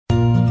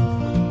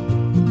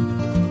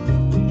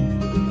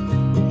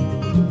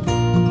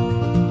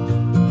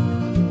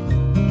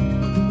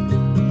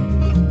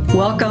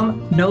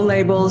Welcome, No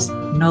Labels,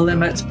 No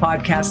Limits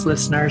podcast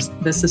listeners.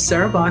 This is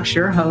Sarah Box,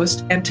 your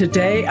host, and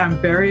today I'm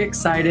very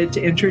excited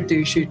to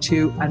introduce you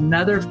to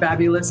another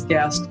fabulous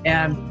guest.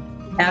 And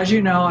as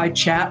you know, I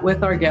chat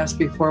with our guests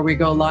before we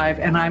go live,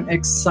 and I'm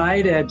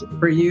excited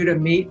for you to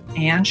meet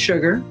Ann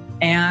Sugar.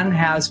 Ann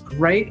has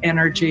great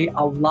energy,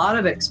 a lot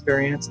of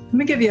experience. Let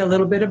me give you a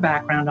little bit of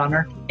background on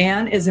her.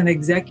 Ann is an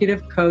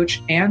executive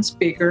coach and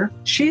speaker.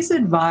 She's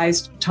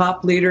advised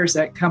top leaders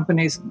at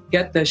companies.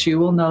 Get this, you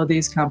will know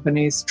these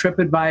companies: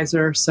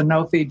 TripAdvisor,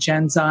 Sanofi,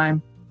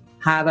 Genzyme,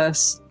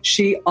 Havas.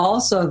 She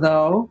also,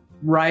 though,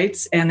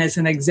 writes and is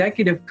an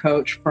executive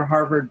coach for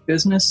Harvard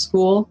Business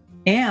School.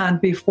 And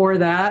before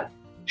that,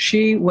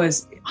 she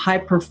was high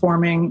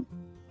performing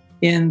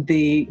in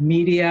the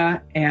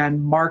media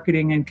and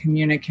marketing and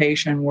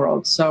communication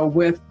world. So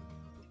with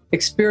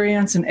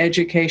experience in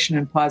education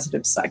and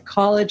positive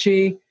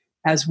psychology,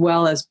 as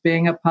well as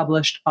being a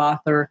published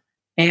author,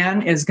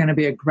 Ann is going to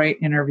be a great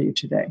interview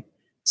today.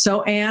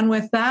 So Ann,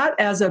 with that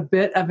as a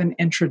bit of an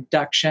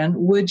introduction,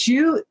 would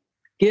you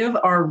give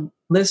our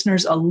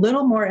listeners a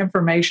little more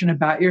information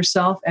about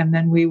yourself, and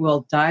then we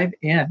will dive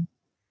in?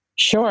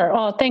 Sure.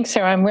 Oh, thanks,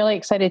 Sarah. I'm really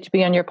excited to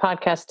be on your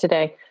podcast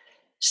today.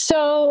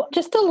 So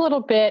just a little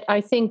bit, I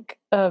think,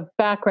 of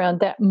background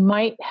that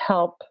might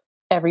help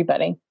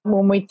everybody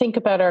when we think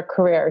about our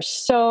careers.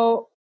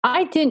 So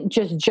I didn't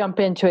just jump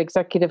into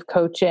executive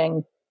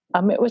coaching.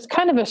 It was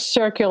kind of a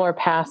circular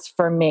path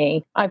for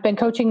me. I've been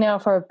coaching now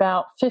for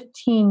about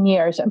 15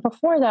 years. And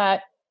before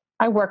that,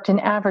 I worked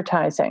in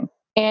advertising.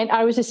 And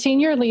I was a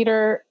senior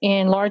leader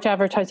in large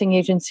advertising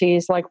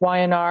agencies like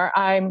Y&R.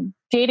 I'm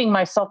dating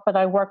myself, but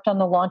I worked on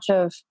the launch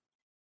of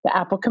the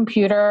Apple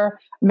computer,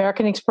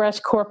 American Express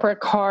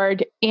corporate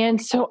card.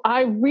 And so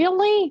I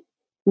really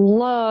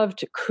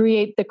loved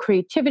the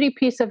creativity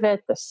piece of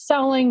it, the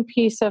selling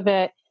piece of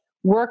it,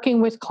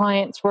 working with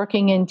clients,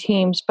 working in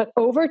teams. But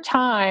over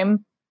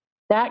time,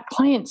 that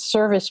client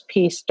service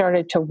piece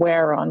started to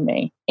wear on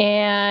me.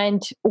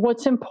 And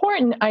what's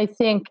important, I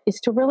think, is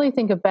to really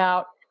think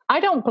about, I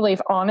don't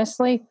believe,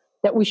 honestly,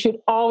 that we should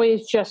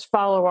always just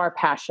follow our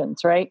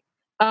passions, right?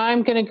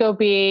 I'm going to go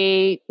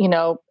be,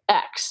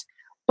 X.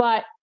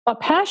 But a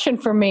passion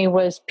for me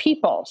was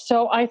people.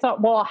 So I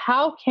thought, well,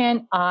 how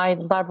can I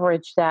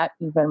leverage that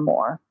even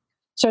more?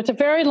 So it's a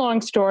very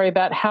long story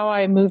about how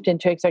I moved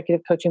into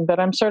executive coaching, but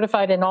I'm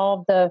certified in all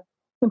of the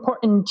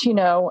important,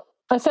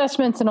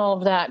 assessments and all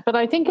of that. But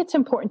I think it's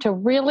important to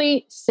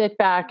really sit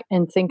back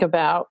and think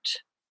about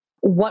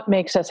what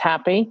makes us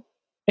happy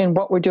and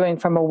what we're doing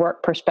from a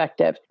work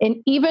perspective. And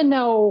even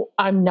though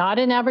I'm not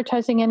in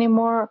advertising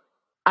anymore,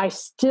 I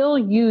still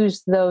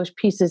use those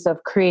pieces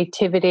of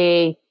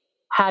creativity,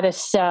 how to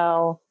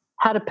sell,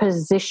 how to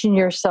position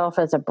yourself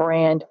as a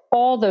brand,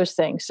 all those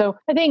things. So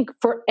I think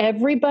for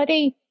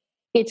everybody,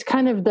 it's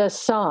kind of the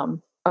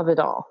sum of it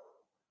all.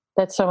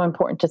 That's so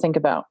important to think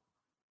about.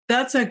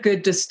 That's a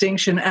good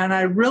distinction. And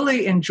I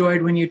really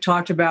enjoyed when you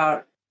talked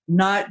about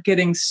not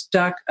getting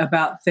stuck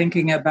about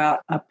thinking about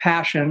a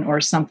passion or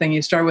something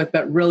you start with,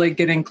 but really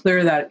getting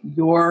clear that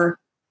your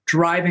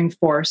driving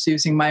force,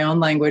 using my own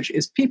language,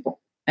 is people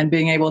and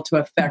being able to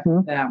affect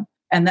them.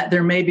 And that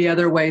there may be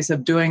other ways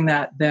of doing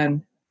that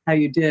than how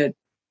you did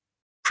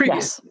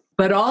previously. Yes.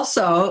 But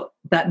also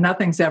that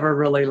nothing's ever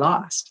really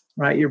lost,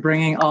 right? You're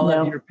bringing all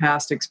of your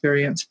past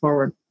experience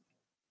forward.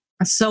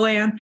 So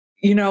Ann,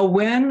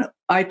 when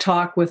I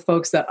talk with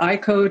folks that I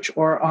coach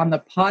or on the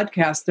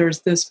podcast,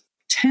 there's this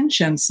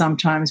tension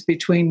sometimes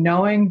between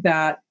knowing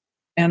that,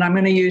 and I'm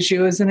going to use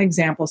you as an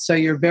example. So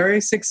you're very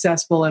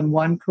successful in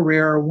one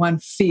career or one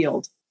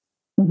field,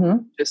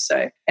 just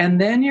say, and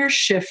then you're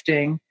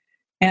shifting.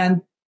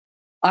 And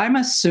I'm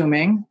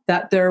assuming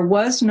that there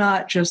was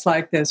not just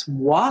like this,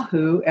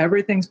 wahoo,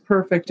 everything's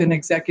perfect in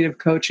executive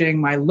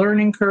coaching. My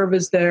learning curve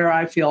is there.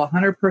 I feel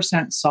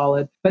 100%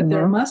 solid. But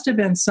there must have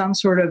been some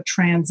sort of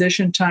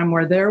transition time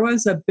where there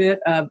was a bit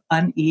of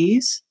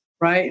unease,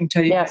 right?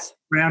 Until you get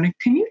grounding.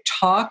 Can you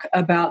talk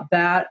about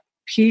that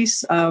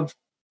piece of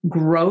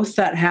growth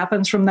that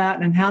happens from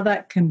that and how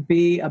that can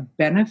be a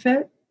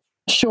benefit?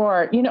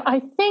 Sure. I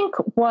think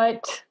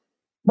what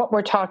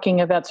we're talking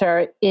about,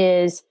 Sarah,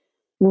 is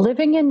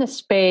living in the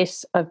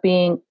space of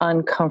being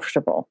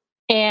uncomfortable.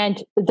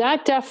 And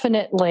that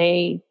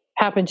definitely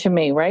happened to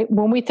me, right?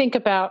 When we think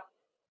about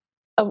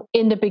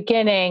in the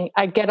beginning,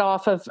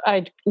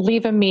 I'd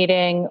leave a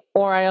meeting,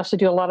 or I also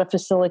do a lot of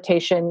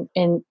facilitation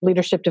in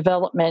leadership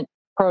development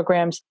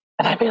programs.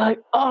 And I'd be like,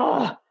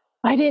 oh,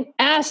 I didn't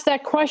ask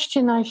that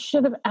question. I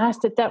should have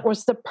asked it. That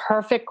was the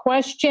perfect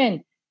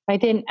question. I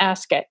didn't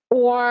ask it.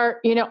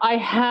 Or, I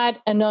had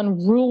an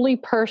unruly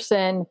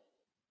person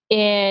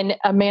in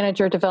a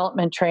manager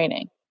development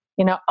training.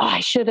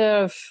 I should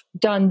have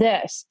done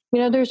this.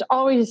 There's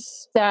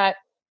always that,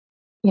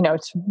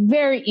 it's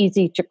very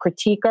easy to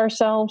critique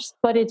ourselves,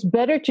 but it's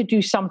better to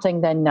do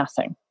something than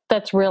nothing.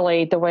 That's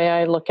really the way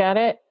I look at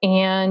it.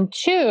 And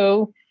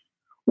two,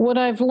 what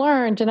I've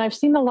learned, and I've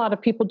seen a lot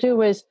of people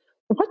do, is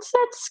what's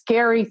that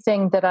scary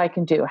thing that I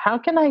can do? How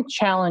can I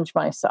challenge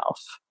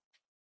myself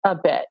a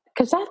bit?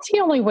 Because that's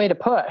the only way to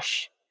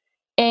push.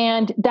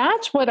 And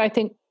that's what I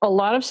think a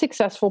lot of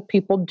successful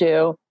people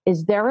do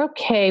is they're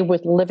okay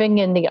with living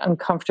in the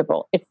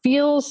uncomfortable. It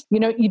feels,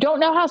 you don't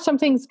know how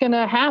something's going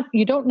to happen.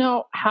 You don't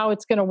know how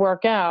it's going to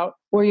work out,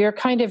 or you're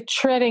kind of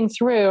treading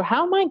through,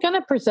 how am I going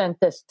to present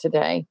this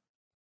today?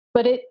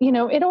 But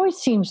it always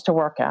seems to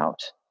work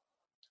out.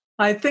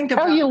 I think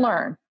about how you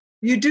learn.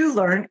 You do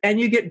learn and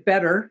you get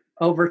better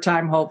over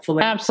time,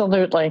 hopefully.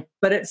 Absolutely.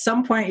 But at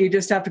some point you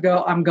just have to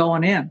go, I'm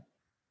going in,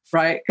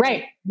 right?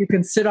 Right. You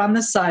can sit on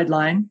the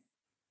sideline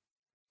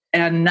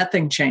and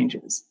nothing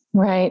changes.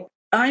 Right.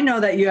 I know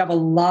that you have a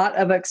lot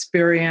of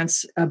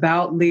experience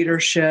about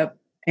leadership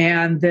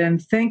and then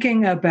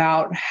thinking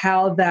about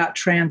how that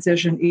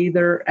transition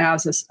either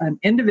as an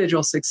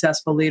individual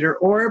successful leader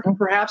or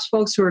perhaps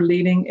folks who are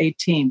leading a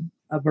team,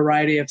 a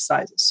variety of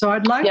sizes. So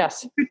I'd like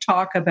to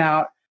talk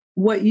about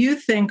what you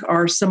think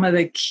are some of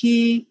the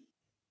key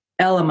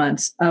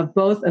elements of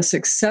both a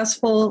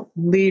successful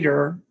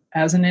leader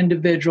as an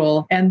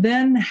individual, and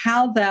then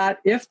how that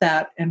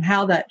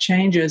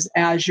changes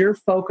as your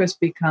focus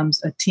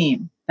becomes a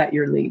team that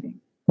you're leading.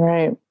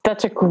 Right.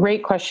 That's a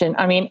great question.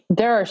 I mean,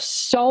 there are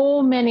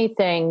so many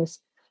things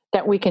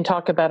that we can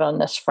talk about on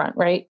this front,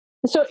 right?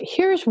 So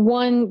here's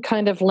one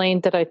kind of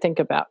lane that I think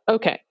about.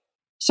 Okay.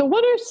 So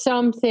what are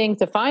some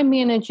things, if I'm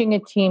managing a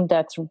team,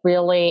 that's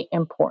really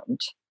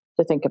important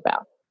to think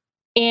about?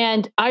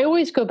 And I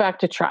always go back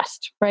to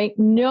trust, right?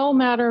 No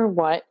matter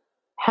what,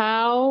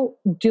 how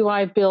do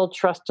I build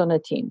trust on a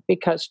team?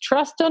 Because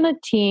trust on a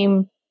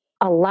team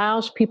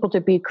allows people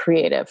to be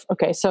creative.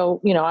 Okay, so,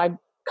 I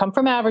come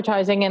from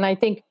advertising, and I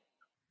think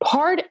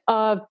part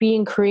of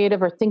being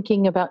creative or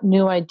thinking about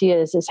new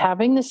ideas is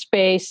having the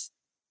space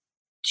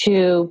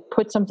to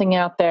put something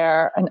out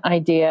there, an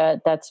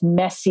idea that's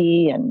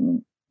messy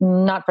and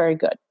not very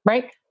good,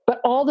 right? But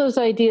all those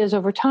ideas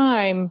over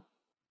time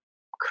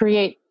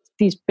create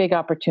these big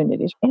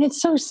opportunities. And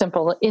it's so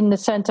simple in the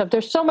sense of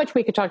there's so much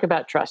we could talk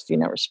about trust,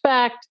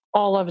 respect,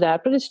 all of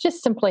that, but it's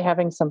just simply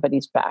having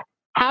somebody's back.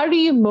 How do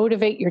you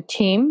motivate your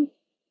team?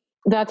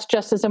 That's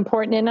just as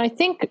important. And I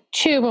think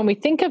too, when we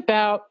think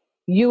about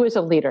you as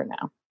a leader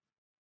now,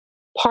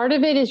 part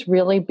of it is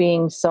really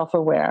being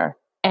self-aware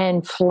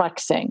and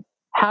flexing.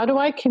 How do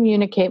I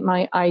communicate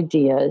my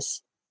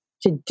ideas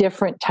to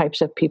different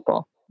types of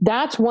people?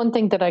 That's one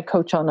thing that I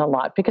coach on a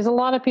lot, because a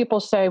lot of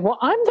people say, well,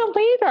 I'm the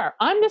leader,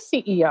 I'm the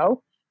CEO.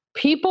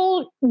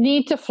 People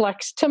need to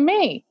flex to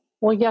me.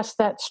 Well, yes,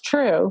 that's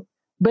true.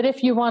 But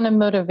if you want to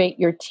motivate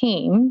your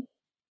team,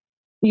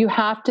 you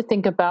have to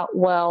think about,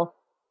 well,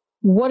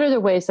 what are the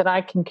ways that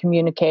I can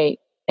communicate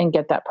and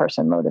get that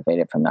person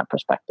motivated from that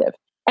perspective?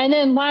 And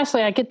then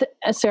lastly,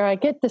 Sarah, I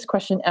get this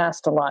question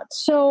asked a lot.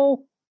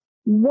 So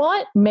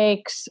what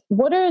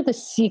are the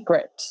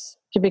secrets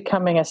to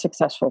becoming a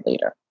successful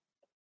leader?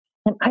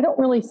 And I don't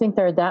really think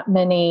there are that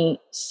many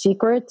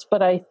secrets,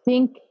 but I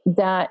think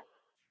that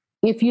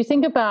if you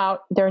think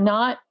about, they're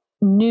not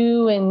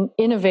new and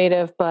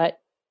innovative, but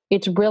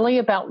it's really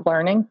about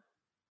learning.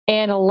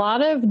 And a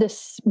lot of the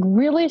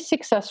really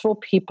successful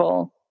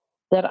people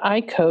that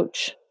I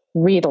coach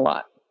read a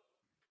lot.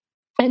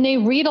 And they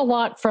read a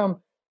lot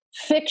from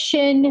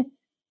fiction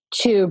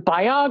to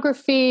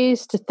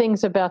biographies to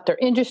things about their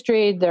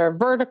industry, their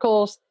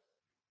verticals.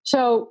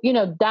 So,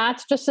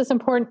 that's just as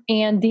important.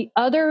 And the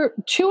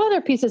two other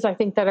pieces I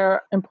think that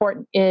are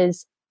important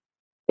is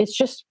it's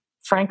just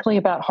frankly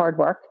about hard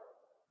work.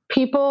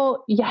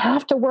 People, you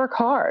have to work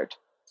hard.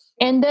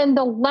 And then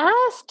the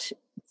last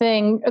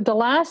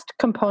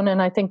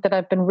component I think that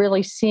I've been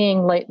really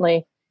seeing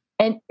lately,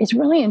 and it's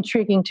really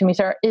intriguing to me,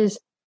 Sarah, is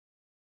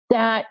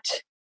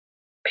that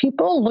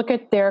people look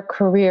at their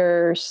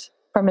careers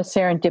from a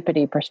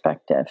serendipity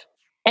perspective,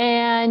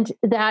 and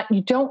that you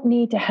don't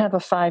need to have a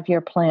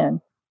 5-year plan.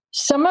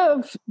 Some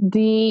of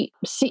the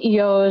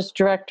CEOs,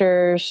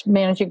 directors,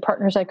 managing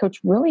partners I coach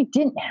really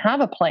didn't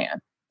have a plan.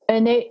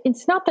 And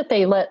it's not that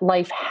they let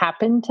life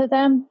happen to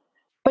them,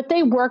 but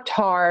they worked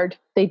hard.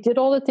 They did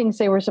all the things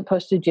they were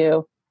supposed to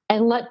do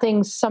and let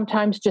things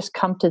sometimes just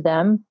come to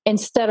them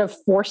instead of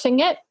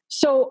forcing it.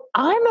 So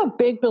I'm a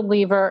big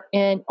believer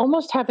in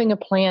almost having a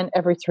plan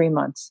every 3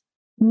 months,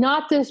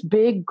 not this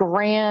big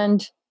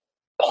grand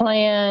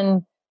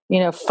plan,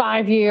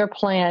 5-year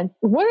plan.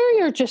 What are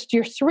your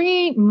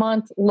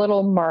 3-month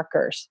little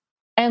markers?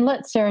 And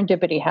let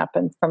serendipity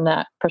happen from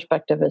that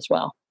perspective as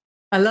well.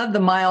 I love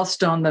the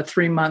milestone, the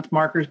 3-month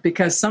markers,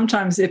 because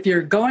sometimes if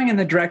you're going in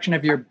the direction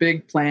of your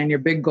big plan, your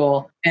big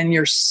goal, and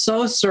you're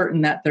so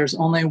certain that there's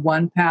only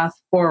one path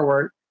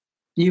forward,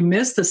 you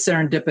miss the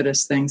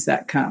serendipitous things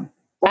that come.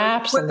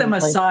 Absolutely. Put them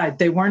aside.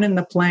 They weren't in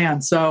the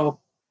plan, so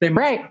they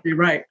must be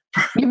right.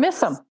 You miss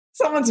them.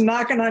 Someone's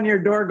knocking on your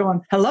door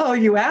going, hello,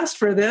 you asked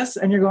for this.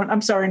 And you're going,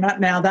 I'm sorry, not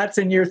now. That's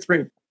in year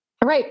 3.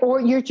 Right.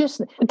 Or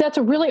that's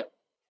a really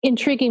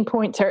intriguing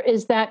point, Sarah,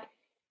 is that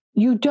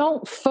you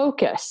don't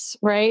focus,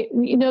 right?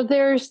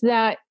 There's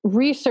that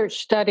research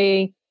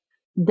study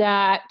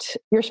that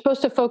you're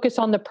supposed to focus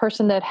on the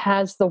person that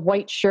has the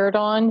white shirt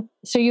on.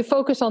 So you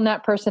focus on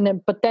that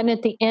person, but then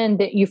at the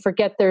end you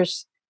forget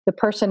there's the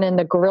person in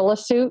the gorilla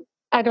suit.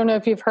 I don't know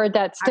if you've heard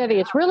that study.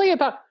 It's really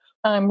about,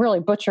 I'm really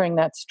butchering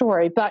that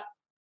story, but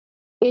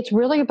it's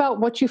really about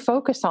what you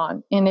focus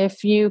on. And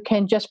if you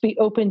can just be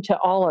open to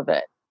all of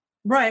it.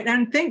 Right.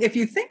 And if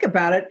you think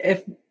about it,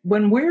 if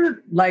when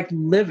we're like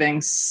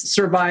living,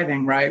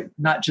 surviving, right,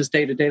 not just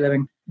day-to-day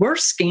living, we're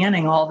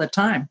scanning all the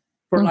time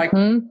for like,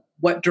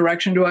 what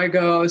direction do I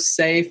go?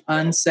 Safe,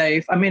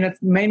 unsafe. I mean, it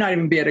may not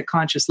even be at a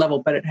conscious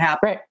level, but it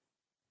happens. Right.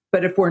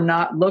 But if we're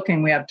not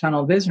looking, we have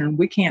tunnel vision.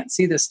 We can't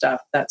see the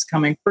stuff that's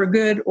coming for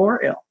good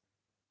or ill.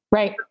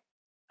 Right.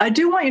 I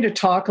do want you to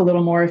talk a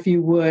little more, if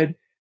you would,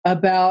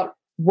 about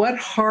what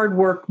hard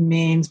work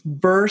means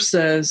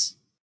versus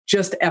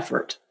just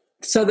effort.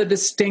 So the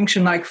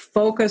distinction, like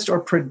focused or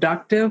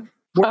productive,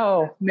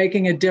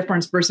 making a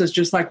difference versus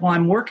just like, well,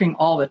 I'm working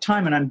all the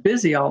time and I'm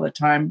busy all the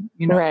time.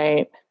 You know,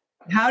 right.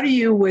 How do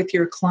you, with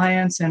your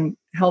clients, and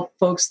help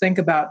folks think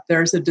about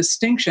there's a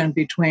distinction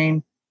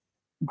between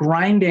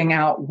grinding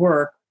out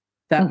work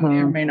that may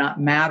or may not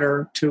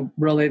matter to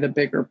really the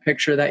bigger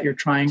picture that you're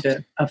trying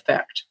to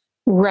affect?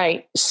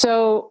 Right.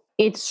 So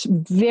it's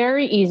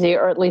very easy,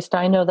 or at least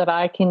I know that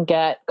I can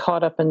get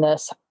caught up in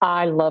this.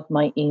 I love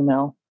my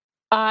email.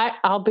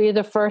 I'll be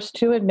the first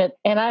to admit,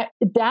 and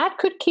that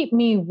could keep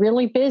me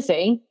really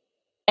busy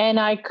and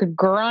I could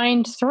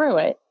grind through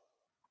it.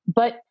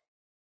 But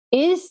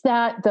is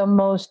that the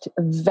most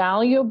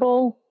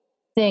valuable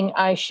thing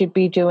I should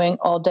be doing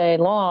all day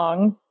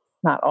long?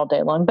 Not all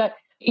day long, but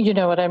you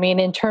know what I mean?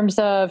 In terms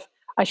of,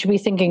 I should be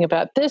thinking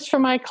about this for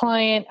my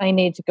client. I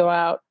need to go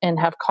out and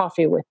have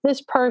coffee with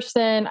this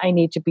person. I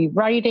need to be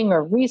writing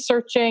or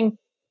researching.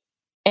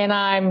 And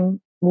I'm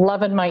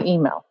loving my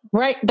email,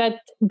 right?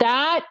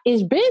 That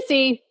is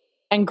busy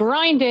and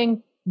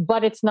grinding,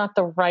 but it's not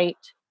the right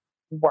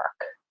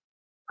work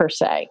per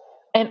se.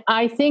 And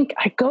I think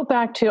I go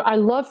back to, I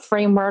love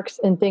frameworks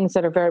and things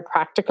that are very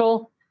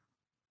practical.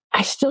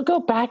 I still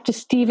go back to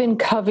Stephen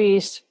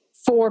Covey's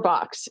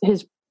 4-box,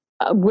 his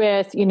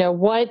with, you know,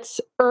 what's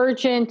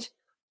urgent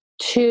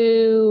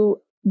to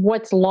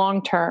what's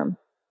long-term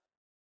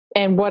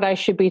and what I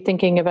should be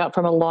thinking about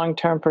from a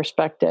long-term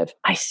perspective.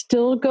 I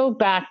still go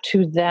back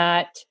to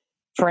that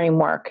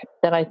framework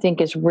that I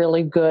think is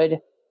really good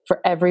for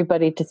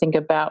everybody to think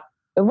about.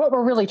 And what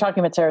we're really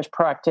talking about, Sarah, is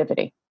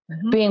proactivity,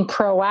 being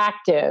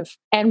proactive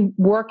and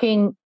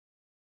working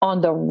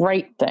on the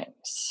right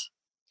things.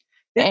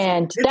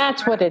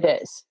 That's what it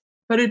is.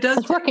 But it does.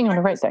 It's working on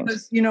the right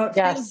things. You know, it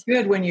feels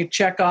good when you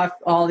check off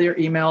all your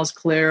emails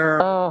clear,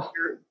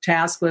 your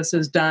task list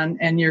is done,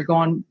 and you're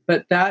going,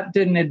 but that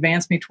didn't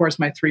advance me towards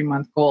my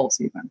 3-month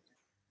goals even.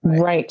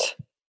 Right.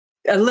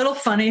 A little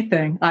funny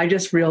thing I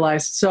just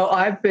realized. So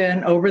I've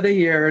been over the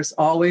years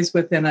always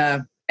within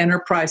a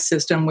enterprise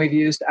system. We've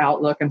used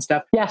Outlook and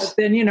stuff. Yes. But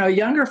then, you know,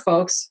 younger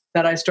folks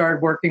that I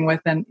started working with,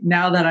 and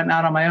now that I'm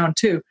out on my own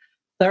too,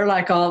 they're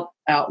like all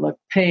Outlook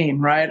pain,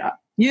 right?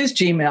 Use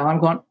Gmail. I'm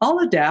going, I'll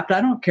adapt. I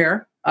don't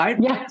care. I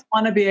just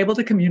want to be able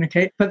to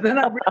communicate. But then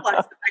I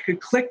realized that I could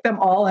click them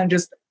all and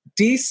just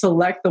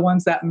deselect the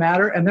ones that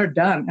matter, and they're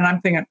done. And I'm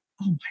thinking,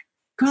 oh my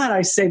God,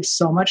 I saved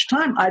so much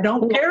time. I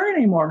don't care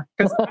anymore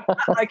because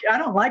I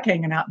don't like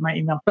hanging out in my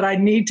email, but I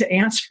need to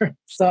answer it.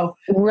 So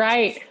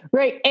Right.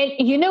 And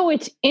you know,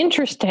 it's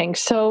interesting.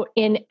 So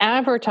in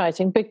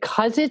advertising,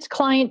 because it's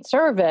client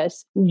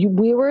service,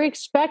 we were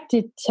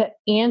expected to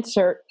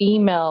answer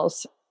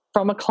emails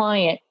from a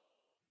client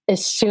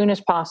as soon as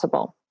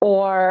possible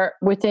or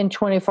within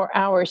 24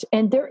 hours.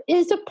 And there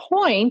is a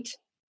point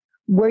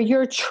where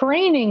you're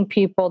training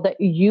people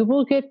that you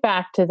will get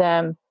back to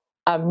them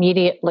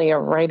immediately or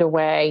right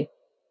away,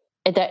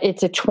 that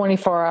it's a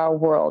 24-hour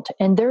world.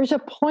 And there's a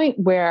point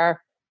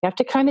where you have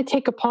to kind of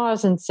take a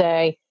pause and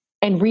say,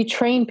 and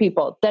retrain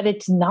people that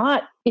it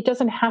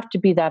doesn't have to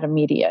be that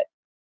immediate.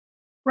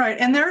 Right.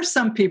 And there are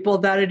some people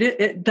that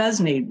it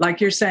does need,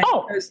 like you're saying.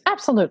 Oh,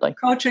 absolutely.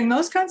 Coaching,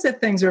 those kinds of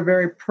things are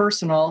very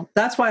personal.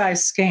 That's why I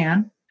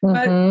scan.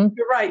 But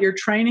you're right, you're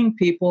training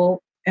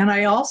people. And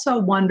I also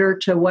wonder,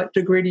 to what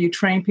degree do you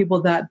train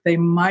people that they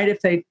might,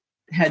 if they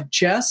had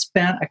just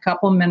spent a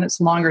couple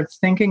minutes longer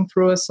thinking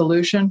through a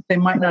solution, they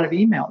might not have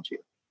emailed you.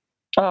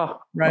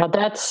 Oh, right. Well,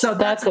 that's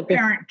a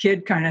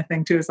parent-kid kind of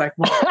thing too. It's like,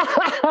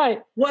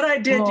 well, what I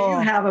did do you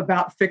have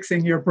about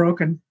fixing your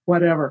broken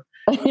whatever?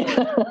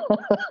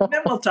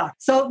 Then we'll talk.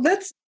 So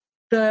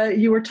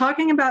you were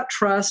talking about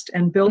trust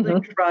and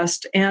building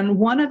trust. And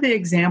one of the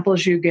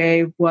examples you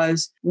gave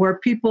was where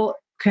people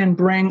can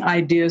bring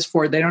ideas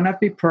forward. They don't have to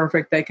be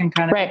perfect. They can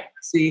kind of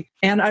see.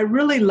 And I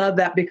really love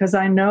that, because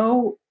I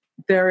know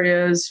there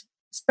is,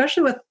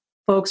 especially with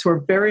folks who are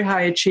very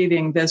high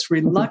achieving, this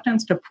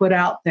reluctance to put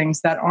out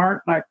things that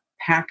aren't like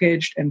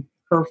packaged and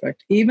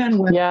perfect, even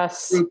with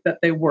the group that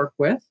they work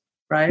with,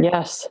 right?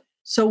 Yes.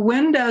 So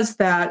when does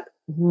that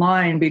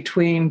line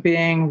between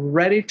being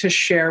ready to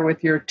share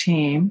with your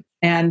team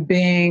and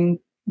being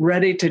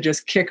ready to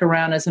just kick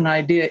around as an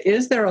idea,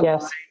 is there a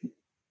line?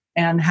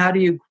 And how do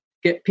you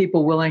get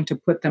people willing to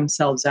put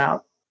themselves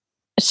out?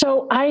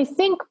 So I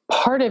think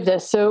part of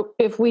this, so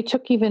if we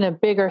took even a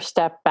bigger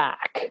step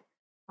back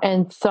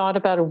and thought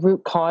about a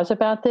root cause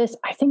about this,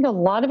 I think a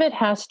lot of it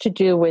has to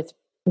do with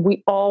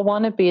we all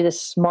want to be the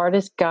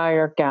smartest guy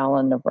or gal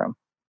in the room.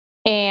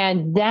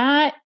 And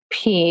that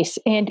piece,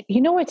 and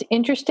you know what's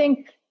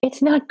interesting?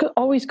 It's not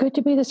always good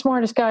to be the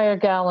smartest guy or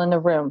gal in the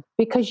room,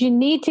 because you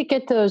need to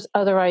get those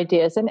other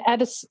ideas. And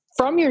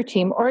from your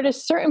team, or at a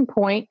certain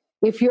point,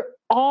 if you're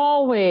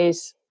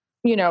always,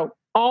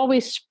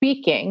 always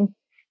speaking,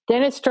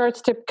 then it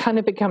starts to kind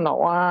of become the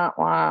wah,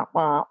 wah,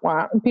 wah,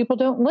 wah, and people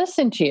don't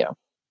listen to you.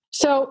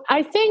 So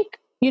I think,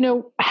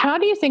 how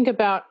do you think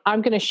about,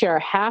 I'm going to share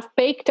a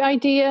half-baked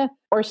idea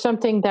or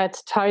something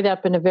that's tied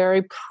up in a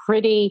very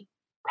pretty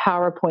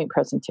PowerPoint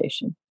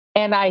presentation?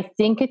 And I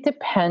think it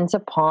depends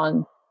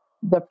upon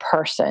the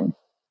person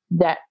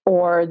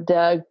or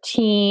the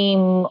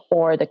team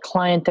or the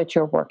client that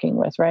you're working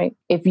with, right?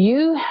 If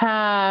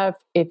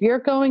you're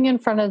going in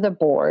front of the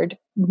board,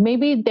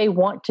 maybe they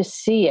want to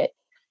see it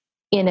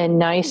in a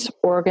nice,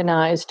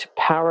 organized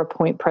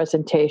PowerPoint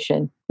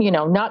presentation,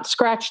 not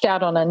scratched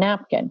out on a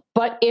napkin.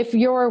 But if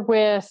you're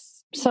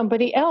with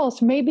somebody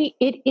else, maybe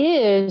it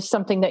is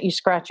something that you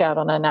scratch out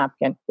on a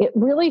napkin. It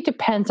really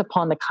depends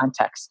upon the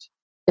context,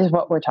 is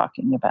what we're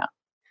talking about.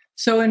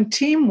 So in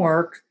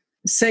teamwork,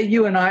 say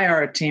you and I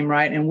are a team,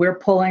 right? And we're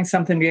pulling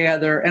something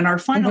together, and our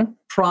final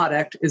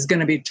product is going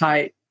to be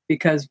tight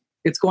because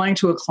it's going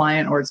to a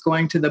client or it's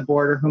going to the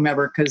board or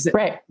whomever, because it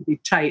will be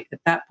tight at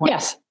that point.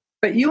 Yes.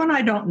 But you and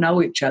I don't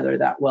know each other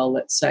that well,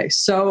 let's say.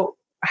 So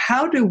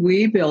how do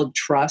we build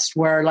trust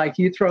where, like,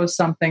 you throw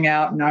something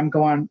out and I'm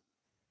going,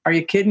 are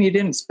you kidding? You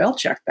didn't spell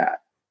check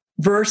that.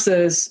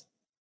 Versus,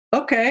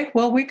 okay,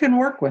 well, we can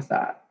work with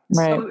that.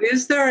 Right. So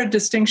is there a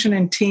distinction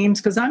in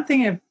teams? Because I'm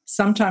thinking of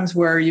sometimes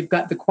where you've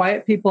got the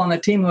quiet people on the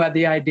team who have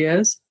the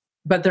ideas,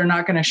 but they're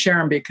not going to share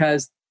them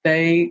because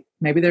maybe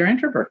they're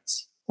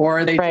introverts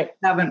or they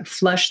haven't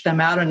fleshed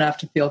them out enough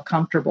to feel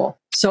comfortable.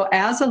 So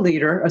as a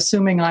leader,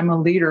 assuming I'm a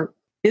leader,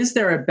 is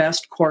there a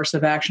best course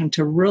of action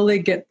to really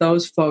get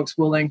those folks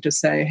willing to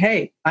say,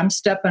 hey, I'm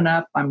stepping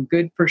up, I'm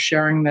good for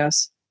sharing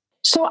this?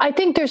 So I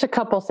think there's a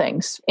couple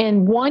things.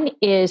 And one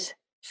is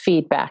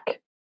feedback.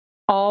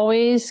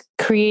 Always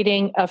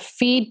creating a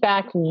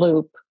feedback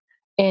loop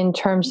in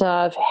terms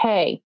of,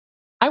 hey,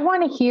 I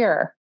want to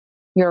hear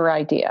your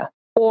idea.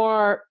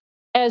 Or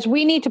as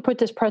we need to put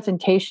this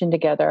presentation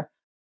together,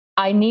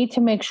 I need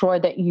to make sure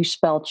that you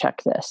spell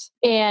check this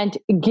and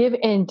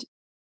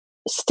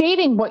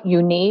stating what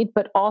you need,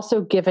 but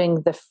also giving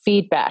the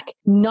feedback,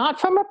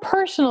 not from a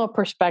personal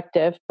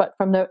perspective, but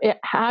from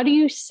how do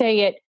you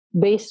say it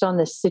based on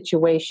the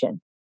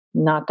situation,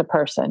 not the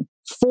person.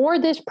 For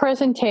this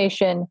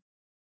presentation,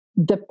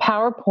 the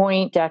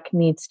PowerPoint deck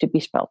needs to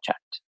be spell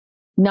checked.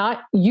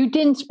 Not, you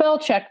didn't spell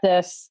check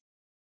this,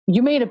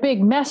 you made a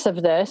big mess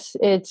of this.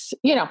 It's,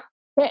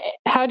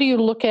 how do you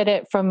look at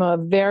it from a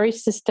very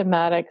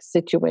systematic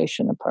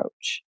situation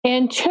approach?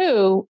 And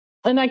two,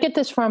 and I get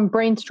this from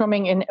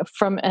brainstorming and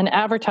from an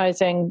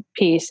advertising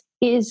piece,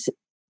 is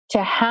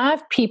to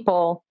have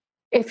people,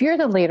 if you're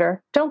the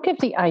leader, don't give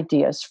the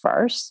ideas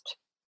first.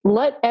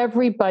 Let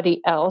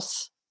everybody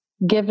else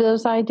give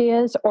those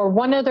ideas. Or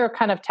one other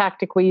kind of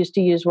tactic we used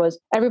to use was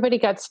everybody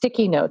got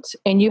sticky notes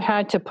and you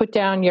had to put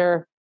down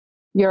your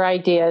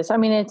ideas. I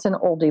mean, it's an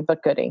oldie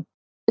but goodie,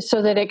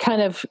 so that it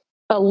kind of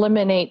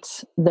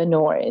eliminates the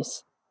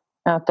noise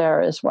out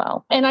there as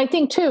well. And I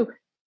think too,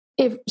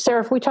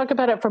 Sarah, if we talk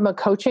about it from a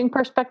coaching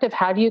perspective,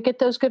 how do you get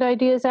those good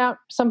ideas out?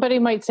 Somebody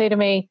might say to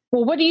me,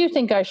 well, what do you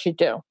think I should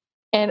do?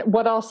 And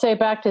what I'll say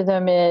back to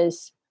them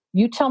is,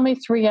 you tell me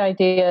 3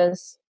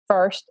 ideas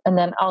first, and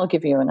then I'll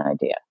give you an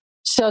idea,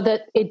 so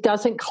that it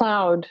doesn't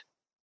cloud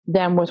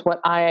them with what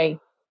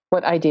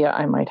idea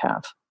I might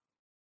have.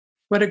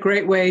 What a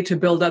great way to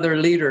build other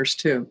leaders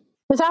too.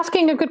 It's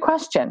asking a good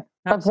question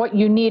of what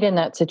you need in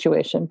that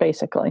situation,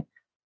 basically.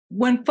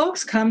 When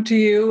folks come to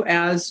you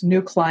as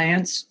new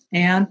clients,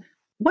 and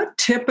what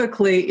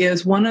typically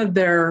is one of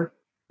their,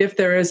 if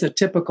there is a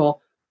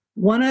typical,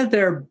 one of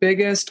their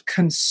biggest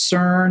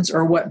concerns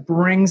or what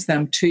brings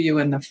them to you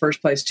in the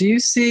first place? Do you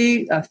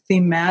see a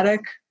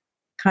thematic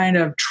kind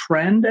of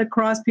trend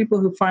across people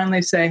who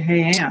finally say,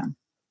 hey, Ann?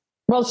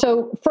 Well,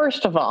 so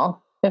first of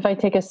all, if I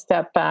take a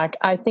step back,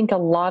 I think a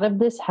lot of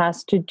this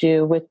has to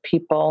do with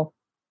people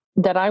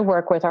that I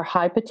work with are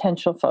high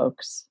potential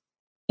folks,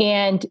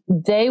 and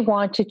they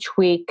want to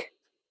tweak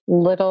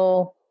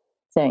little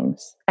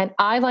things. And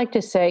I like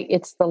to say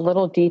it's the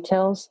little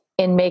details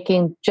in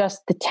making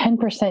just the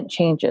 10%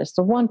 changes,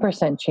 the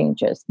 1%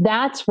 changes.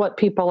 That's what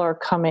people are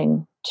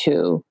coming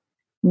to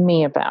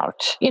me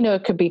about.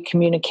 It could be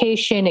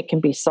communication, it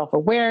can be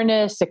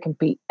self-awareness, it can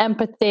be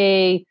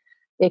empathy,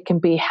 it can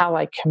be how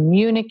I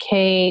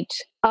communicate,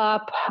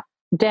 up,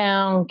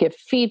 down, give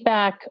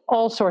feedback,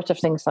 all sorts of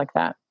things like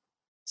that.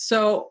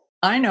 So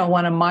I know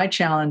one of my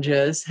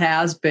challenges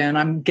has been,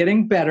 I'm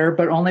getting better,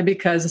 but only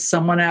because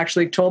someone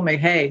actually told me,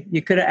 hey,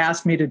 you could have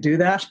asked me to do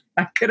that.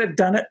 I could have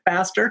done it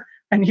faster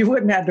and you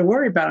wouldn't have to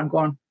worry about it. I'm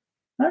going,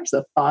 there's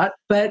a thought.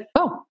 But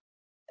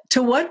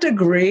to what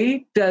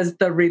degree does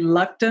the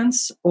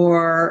reluctance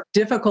or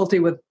difficulty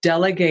with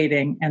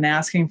delegating and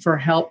asking for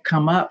help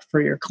come up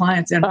for your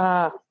clients? And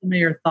some of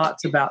your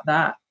thoughts about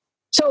that?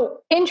 So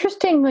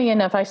interestingly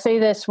enough, I say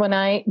this when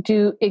I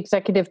do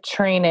executive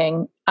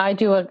training, I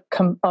do a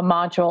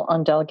module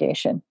on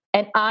delegation.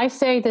 And I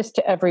say this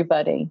to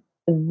everybody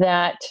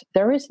that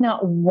there is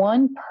not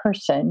one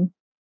person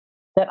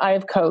that I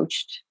have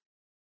coached,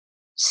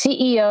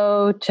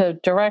 CEO to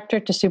director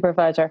to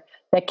supervisor,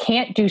 that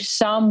can't do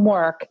some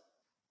work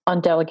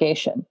on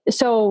delegation.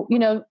 So,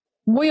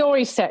 we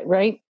always say,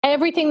 right?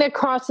 Everything that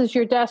crosses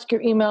your desk,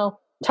 your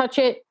email, touch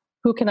it.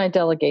 Who can I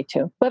delegate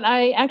to? But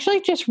I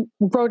actually just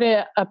wrote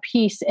a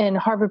piece in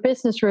Harvard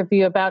Business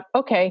Review about,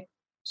 okay,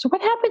 so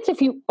what happens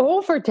if you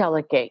over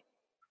delegate?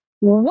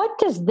 What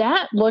does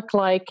that look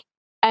like?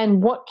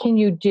 And what can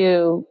you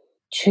do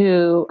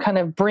to kind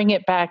of bring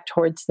it back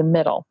towards the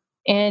middle?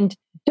 And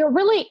there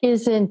really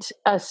isn't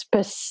a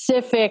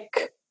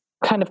specific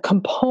kind of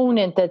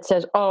component that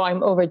says, oh,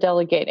 I'm over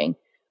delegating.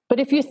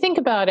 But if you think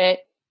about it,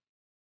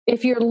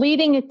 if you're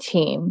leading a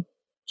team,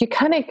 you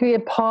kind of get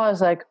a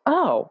pause like,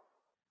 oh,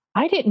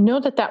 I didn't know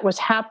that that was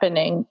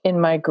happening in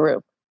my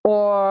group.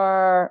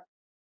 Or,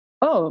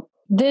 oh,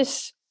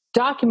 this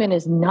document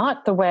is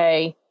not the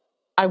way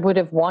I would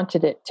have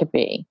wanted it to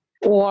be.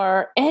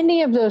 Or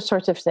any of those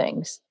sorts of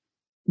things.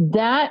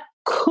 That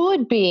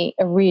could be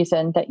a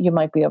reason that you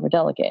might be over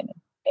delegating.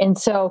 And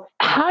so,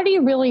 how do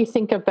you really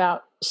think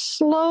about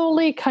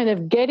slowly kind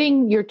of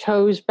getting your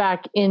toes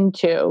back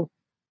into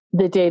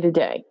the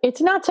day-to-day?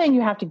 It's not saying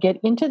you have to get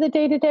into the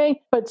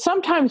day-to-day, but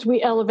sometimes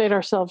we elevate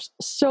ourselves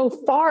so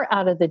far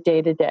out of the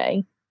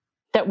day-to-day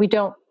that we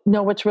don't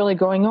know what's really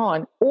going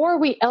on, or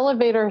we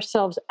elevate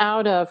ourselves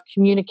out of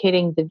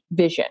communicating the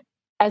vision.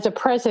 As a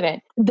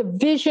president, the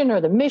vision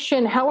or the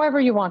mission, however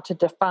you want to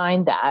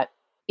define that,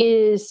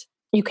 is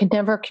you can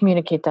never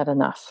communicate that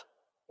enough.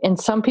 And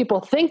some people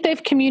think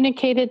they've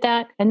communicated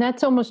that, and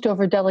that's almost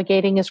over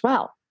delegating as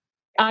well.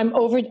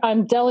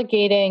 I'm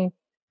delegating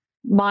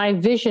my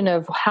vision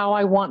of how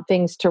I want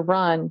things to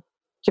run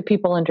to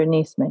people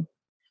underneath me.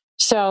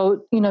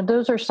 So,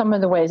 those are some of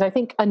the ways. I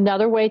think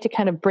another way to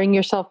kind of bring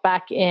yourself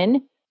back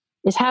in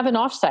is have an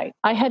offsite.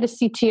 I had a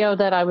CTO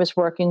that I was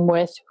working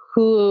with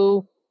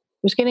who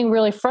was getting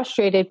really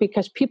frustrated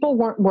because people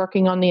weren't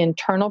working on the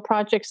internal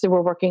projects. They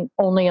were working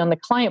only on the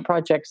client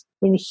projects.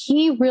 And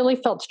he really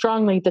felt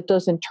strongly that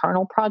those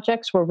internal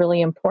projects were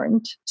really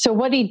important. So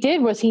what he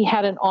did was he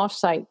had an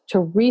offsite to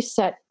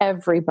reset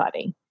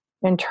everybody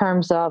in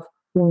terms of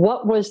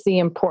what was the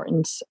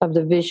importance of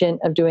the vision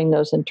of doing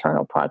those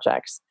internal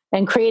projects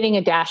and creating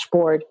a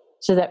dashboard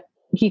so that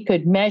he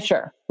could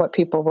measure what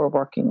people were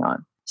working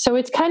on. So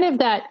it's kind of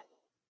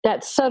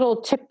that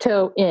subtle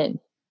tiptoe in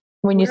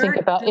when you think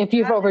about if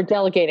you're over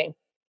delegating.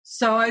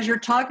 So as you're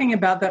talking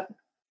about that,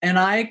 and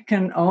I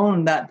can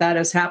own that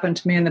has happened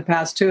to me in the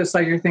past too. It's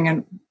like you're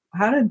thinking,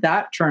 how did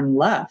that turn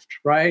left?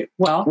 Right.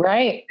 Well,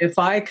 right. If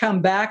I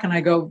come back and I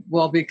go,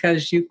 well,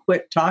 because you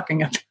quit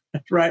talking about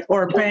it, right?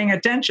 Or paying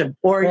attention,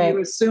 or right.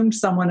 You assumed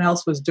someone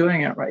else was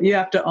doing it, right? You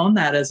have to own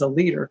that as a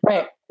leader.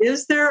 Right.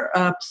 Is there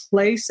a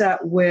place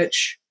at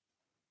which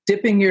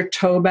dipping your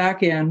toe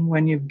back in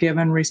when you've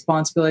given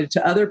responsibility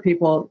to other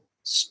people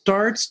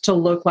starts to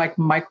look like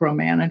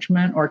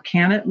micromanagement, or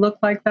can it look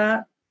like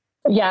that?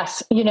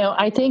 Yes.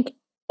 I think,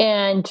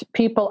 and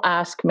people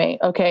ask me,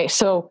 okay,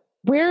 so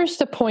where's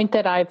the point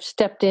that I've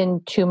stepped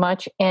in too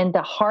much? And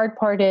the hard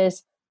part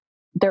is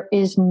there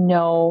is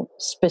no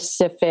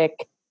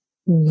specific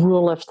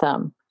rule of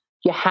thumb.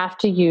 You have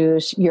to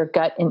use your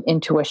gut and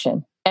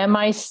intuition. Am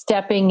I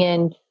stepping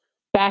in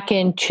back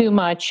in too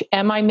much?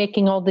 Am I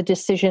making all the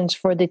decisions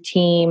for the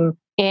team?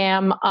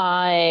 Am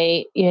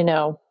I,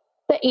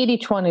 the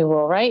 80-20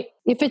 rule, right?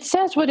 If it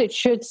says what it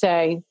should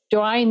say, do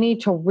I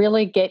need to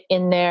really get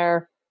in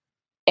there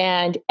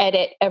and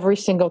edit every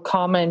single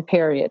comma and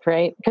period,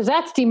 right? Because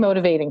that's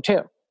demotivating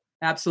too.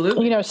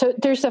 Absolutely. So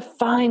there's a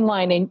fine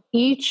line, and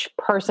each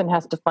person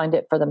has to find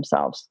it for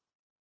themselves,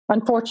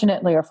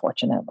 unfortunately or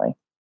fortunately.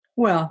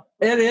 Well,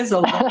 it is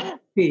a long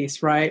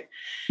piece, right?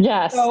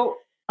 Yes. So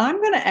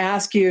I'm going to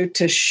ask you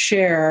to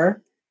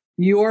share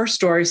your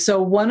story. So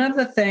one of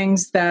the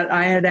things that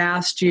I had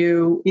asked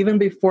you even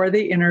before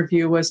the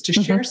interview was to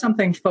share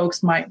something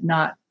folks might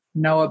not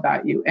know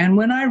about you. And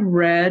when I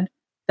read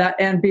that,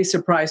 and be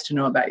surprised to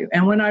know about you.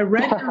 And when I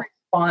read your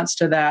response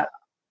to that,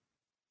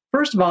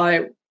 first of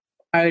all,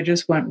 I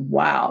just went,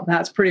 wow,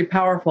 that's pretty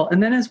powerful.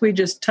 And then as we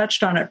just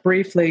touched on it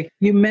briefly,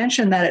 you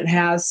mentioned that it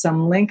has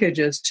some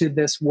linkages to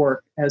this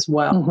work as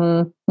well.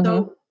 Mm-hmm.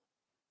 So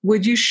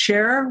would you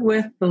share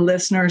with the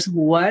listeners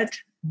what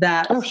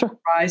that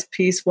surprise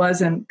piece was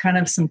and kind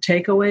of some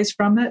takeaways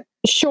from it?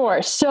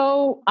 Sure.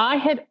 So I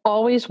had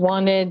always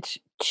wanted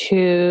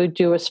to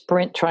do a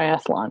sprint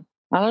triathlon.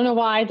 I don't know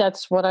why,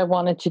 that's what I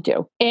wanted to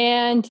do.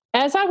 And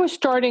as I was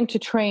starting to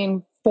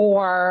train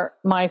for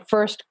my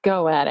first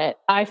go at it,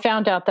 I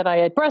found out that I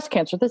had breast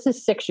cancer. This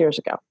is 6 years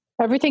ago.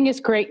 Everything is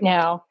great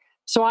now.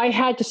 So I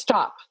had to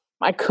stop.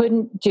 I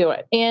couldn't do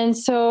it. And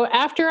so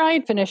after I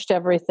had finished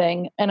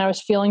everything and I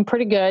was feeling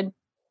pretty good, I'm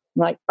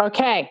like,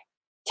 okay,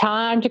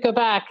 time to go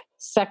back,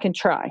 second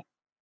try.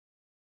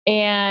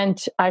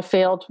 And I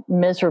failed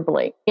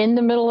miserably. In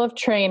the middle of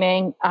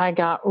training, I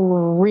got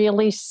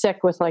really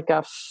sick with like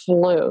a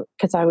flu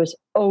because I was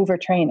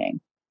overtraining.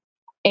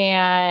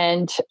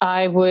 And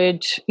I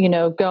would,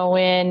 go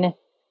in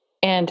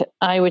and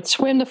I would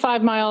swim the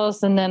 5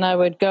 miles and then I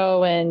would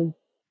go and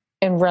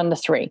run the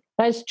 3.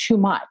 That's too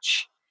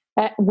much,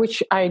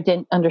 which I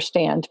didn't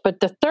understand. But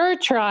the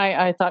third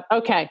try, I thought,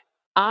 okay,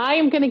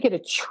 I'm going to get a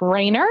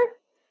trainer.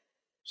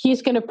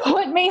 He's going to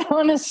put me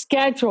on a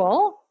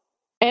schedule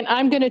and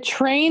I'm going to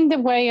train the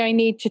way I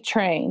need to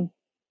train.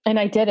 And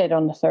I did it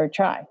on the third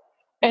try.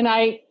 And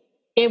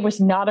it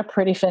was not a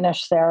pretty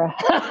finish, Sarah.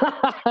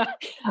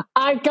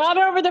 I got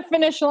over the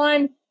finish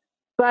line,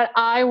 but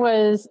I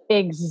was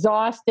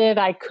exhausted.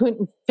 I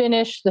couldn't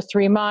finish the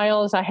 3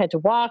 miles. I had to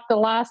walk the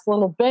last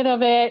little bit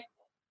of it.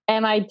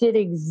 And I did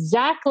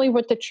exactly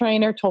what the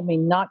trainer told me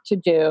not to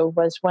do.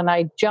 Was when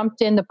I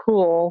jumped in the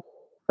pool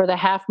for the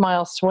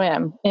half-mile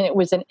swim, and it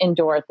was an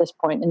indoor at this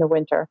point in the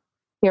winter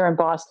here in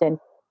Boston,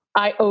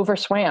 I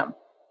overswam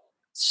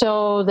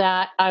so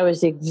that I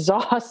was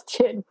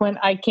exhausted when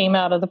I came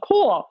out of the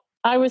pool.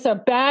 I was a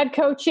bad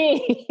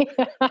coachee.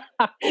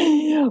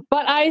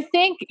 But I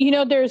think,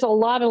 there's a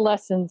lot of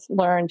lessons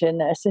learned in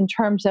this in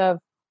terms of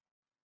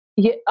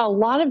a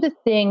lot of the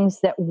things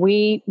that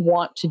we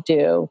want to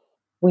do,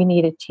 we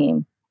need a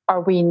team,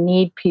 or we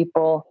need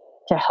people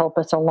to help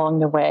us along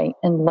the way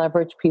and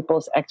leverage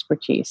people's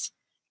expertise.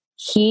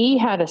 He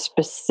had a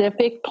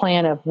specific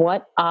plan of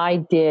what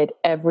I did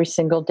every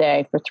single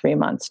day for 3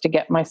 months to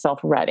get myself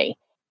ready.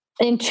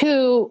 And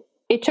 2,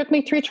 it took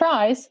me 3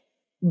 tries,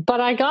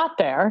 but I got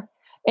there.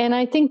 And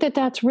I think that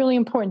that's really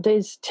important,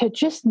 is to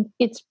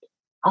it's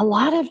a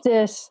lot of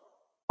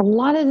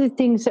the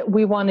things that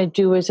we want to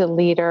do as a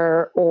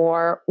leader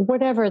or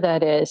whatever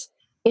that is.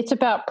 It's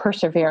about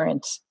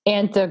perseverance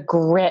and the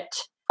grit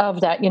of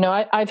that.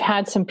 I've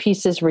had some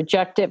pieces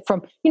rejected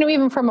from,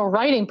 even from a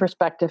writing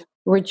perspective,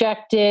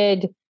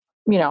 rejected,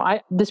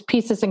 this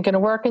piece isn't going to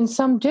work. And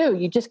some do.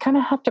 You just kind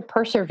of have to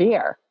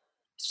persevere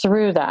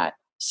through that.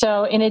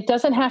 So, and it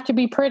doesn't have to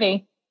be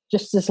pretty,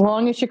 just as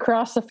long as you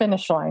cross the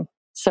finish line.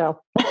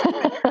 So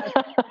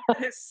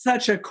it's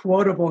such a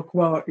quotable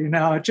quote,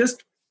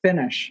 just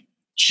finish.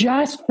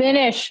 Just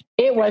finish.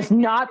 It was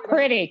not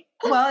pretty.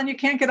 Well, and you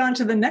can't get on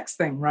to the next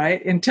thing,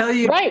 right? Until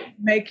you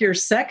make your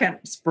second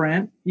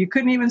sprint, you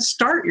couldn't even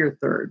start your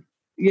third.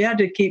 You had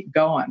to keep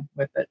going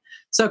with it.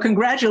 So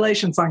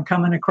congratulations on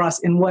coming across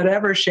in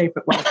whatever shape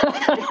it was.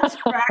 It just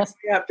cracks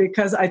me up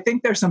because I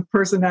think there's some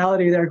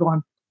personality there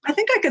going, I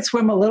think I could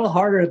swim a little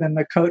harder than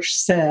the coach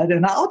said,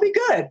 and I'll be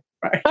good.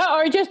 Right.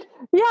 Or just,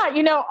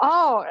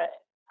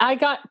 I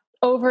got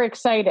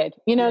overexcited.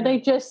 They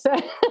just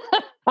said,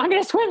 I'm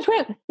going to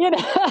swim.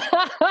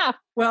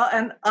 Well,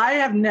 and I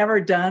have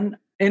never done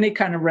any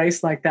kind of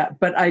race like that,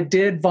 but I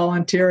did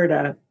volunteer at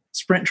a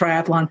sprint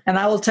triathlon. And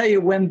I will tell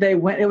you, when they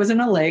went, it was in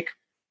a lake,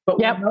 but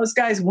when those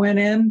guys went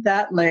in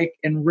that lake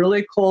in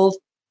really cold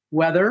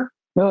weather,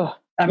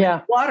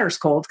 water's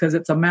cold because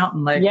it's a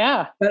mountain lake.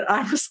 Yeah. But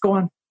I was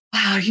going,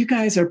 wow, you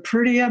guys are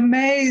pretty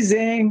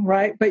amazing,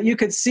 right? But you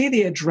could see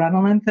the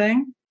adrenaline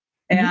thing.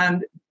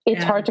 And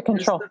it's hard to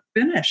control. The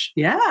finish.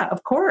 Yeah,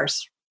 of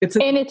course.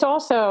 And it's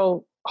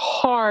also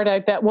hard, I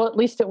bet. Well, at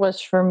least it was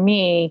for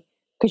me,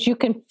 because you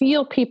can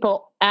feel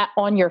people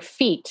on your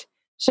feet.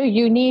 So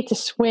you need to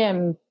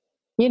swim.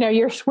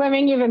 You're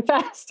swimming even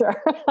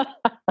faster.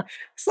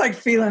 It's like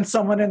feeling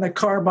someone in the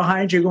car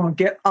behind you going,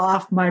 get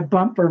off my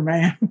bumper,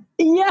 man.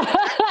 Yeah.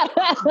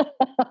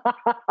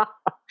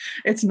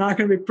 It's not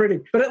going to be pretty.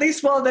 But at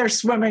least while they're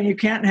swimming, you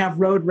can't have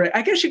road rage.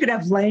 I guess you could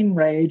have lane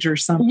rage or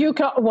something.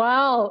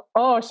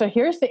 So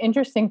here's the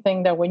interesting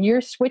thing, though. When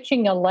you're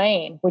switching a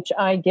lane, which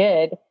I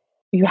did,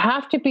 you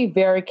have to be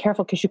very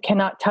careful because you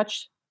cannot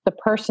touch the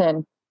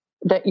person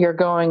that you're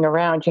going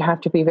around. You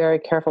have to be very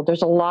careful.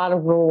 There's a lot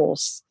of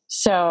rules.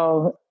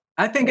 So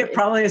I think it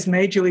probably has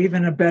made you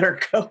even a better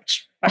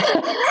coach.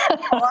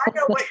 I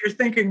know what you're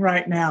thinking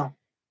right now.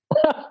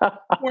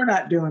 We're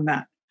not doing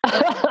that.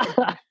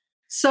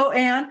 So,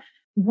 Ann,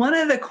 one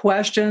of the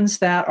questions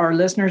that our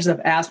listeners have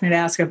asked me to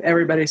ask of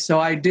everybody, so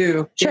I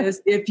do,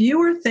 is if you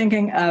were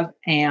thinking of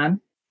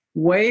Ann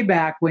way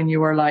back when you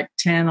were like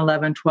 10,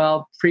 11,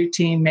 12,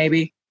 preteen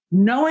maybe,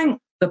 knowing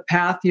the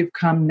path you've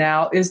come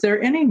now, is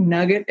there any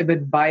nugget of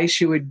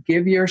advice you would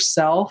give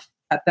yourself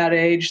at that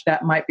age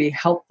that might be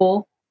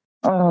helpful?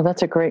 Oh,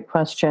 that's a great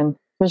question.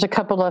 There's a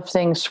couple of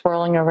things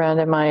swirling around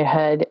in my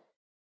head.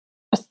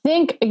 I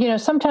think,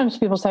 sometimes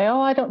people say,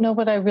 oh, I don't know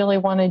what I really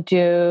want to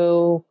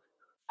do.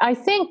 I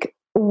think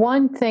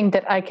one thing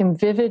that I can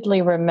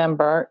vividly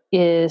remember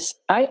is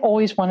I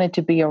always wanted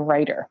to be a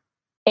writer.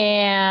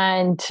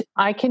 And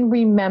I can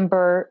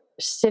remember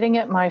sitting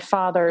at my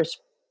father's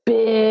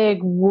big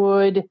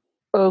wood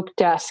oak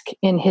desk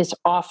in his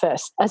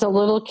office as a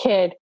little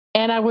kid.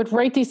 And I would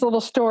write these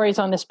little stories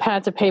on this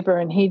pads of paper,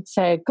 and he'd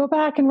say, go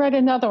back and write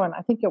another one.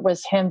 I think it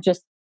was him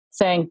just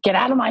saying, get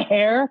out of my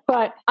hair.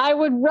 But I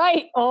would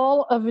write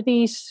all of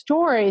these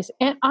stories,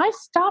 and I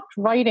stopped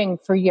writing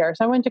for years.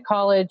 I went to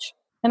college,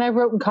 and I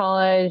wrote in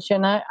college,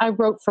 and I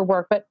wrote for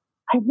work, but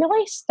I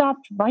really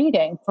stopped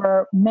writing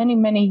for many,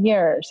 many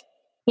years.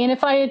 And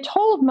if I had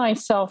told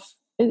myself,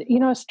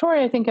 a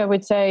story I think I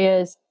would say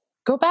is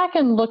go back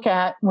and look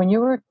at when you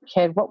were a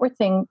kid, what were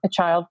things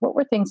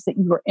that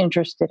you were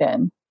interested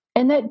in?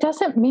 And that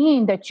doesn't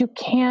mean that you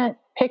can't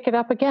pick it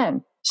up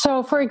again.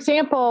 So for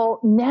example,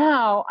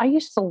 now I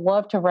used to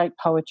love to write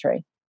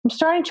poetry. I'm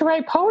starting to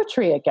write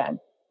poetry again.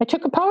 I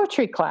took a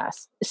poetry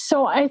class.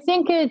 So I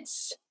think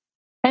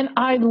and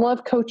I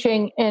love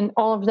coaching and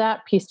all of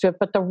that piece to it,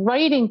 but the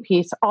writing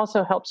piece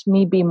also helps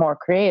me be more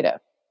creative.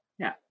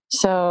 Yeah.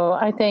 So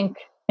I think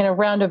in a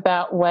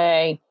roundabout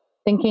way,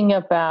 thinking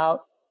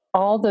about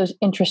all those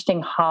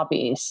interesting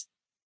hobbies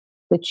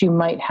that you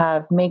might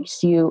have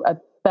makes you a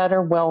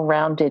better,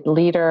 well-rounded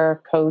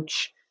leader,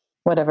 coach,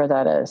 whatever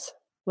that is.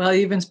 Well,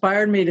 you've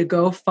inspired me to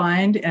go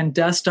find and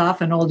dust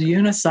off an old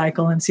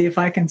unicycle and see if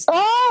I can.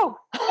 Oh,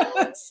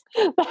 that's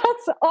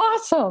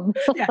awesome.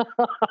 Yeah.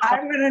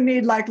 I'm going to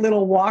need like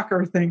little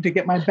walker thing to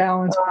get my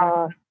balance.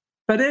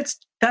 But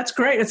that's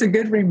great. It's a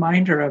good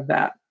reminder of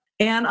that.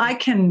 And I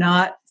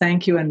cannot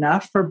thank you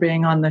enough for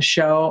being on the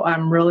show.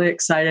 I'm really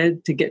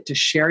excited to get to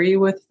share you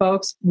with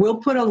folks. We'll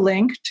put a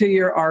link to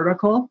your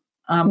article.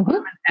 I'm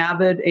an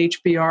avid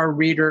HBR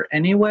reader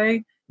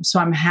anyway, so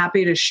I'm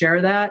happy to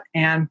share that.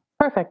 And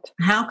perfect.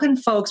 How can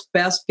folks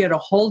best get a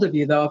hold of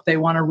you, though, if they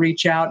want to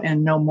reach out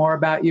and know more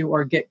about you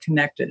or get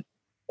connected?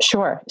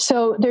 Sure.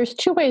 So there's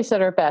two ways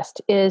that are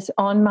best is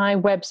on my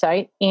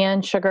website,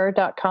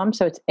 AnneSugar.com.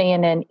 So it's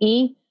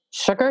ANNE,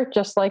 sugar,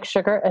 just like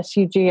sugar,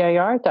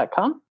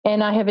 SUGAR.com.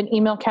 And I have an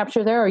email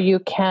capture there, or you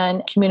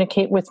can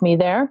communicate with me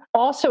there.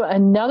 Also,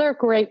 another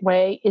great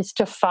way is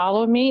to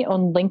follow me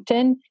on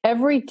LinkedIn.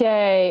 Every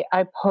day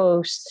I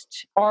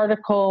post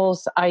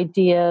articles,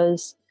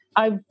 ideas.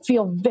 I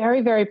feel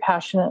very, very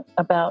passionate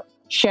about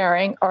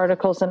sharing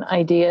articles and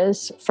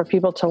ideas for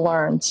people to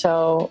learn.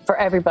 So for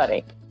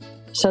everybody.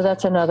 So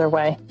that's another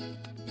way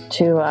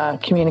to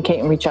communicate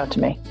and reach out to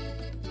me.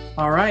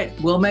 All right.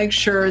 We'll make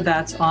sure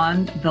that's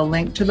on the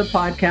link to the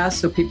podcast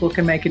so people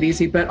can make it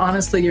easy. But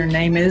honestly, your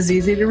name is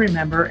easy to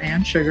remember,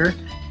 Anne Sugar,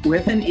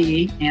 with an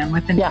E and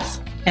with an yes.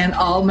 E. And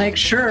I'll make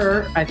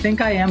sure, I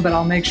think I am, but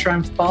I'll make sure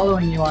I'm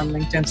following you on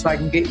LinkedIn so I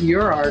can get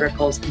your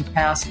articles and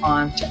pass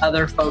on to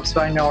other folks who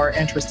I know are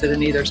interested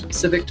in either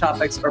specific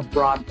topics or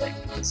broadly.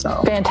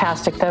 So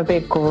fantastic. That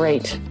would be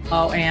great.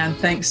 Oh, Anne,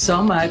 thanks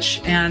so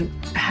much. And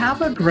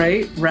have a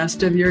great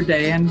rest of your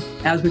day. And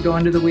as we go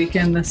into the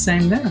weekend, the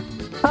same there.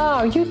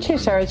 Oh, you too,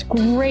 Sarah. It's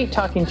great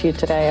talking to you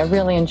today. I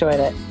really enjoyed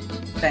it.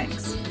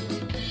 Thanks.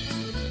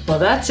 Well,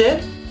 that's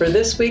it for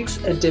this week's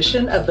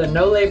edition of the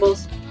No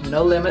Labels,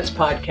 No Limits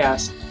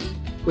podcast.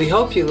 We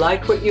hope you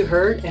liked what you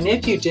heard, and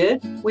if you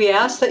did, we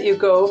ask that you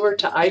go over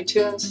to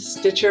iTunes,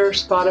 Stitcher,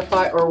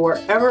 Spotify, or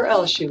wherever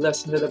else you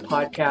listen to the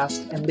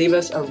podcast and leave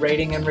us a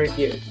rating and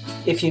review.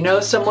 If you know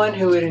someone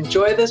who would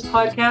enjoy this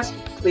podcast,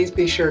 please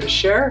be sure to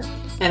share.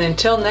 And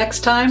until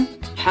next time,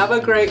 have a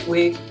great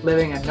week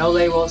living a no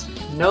labels,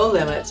 no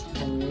limits,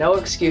 and no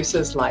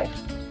excuses life.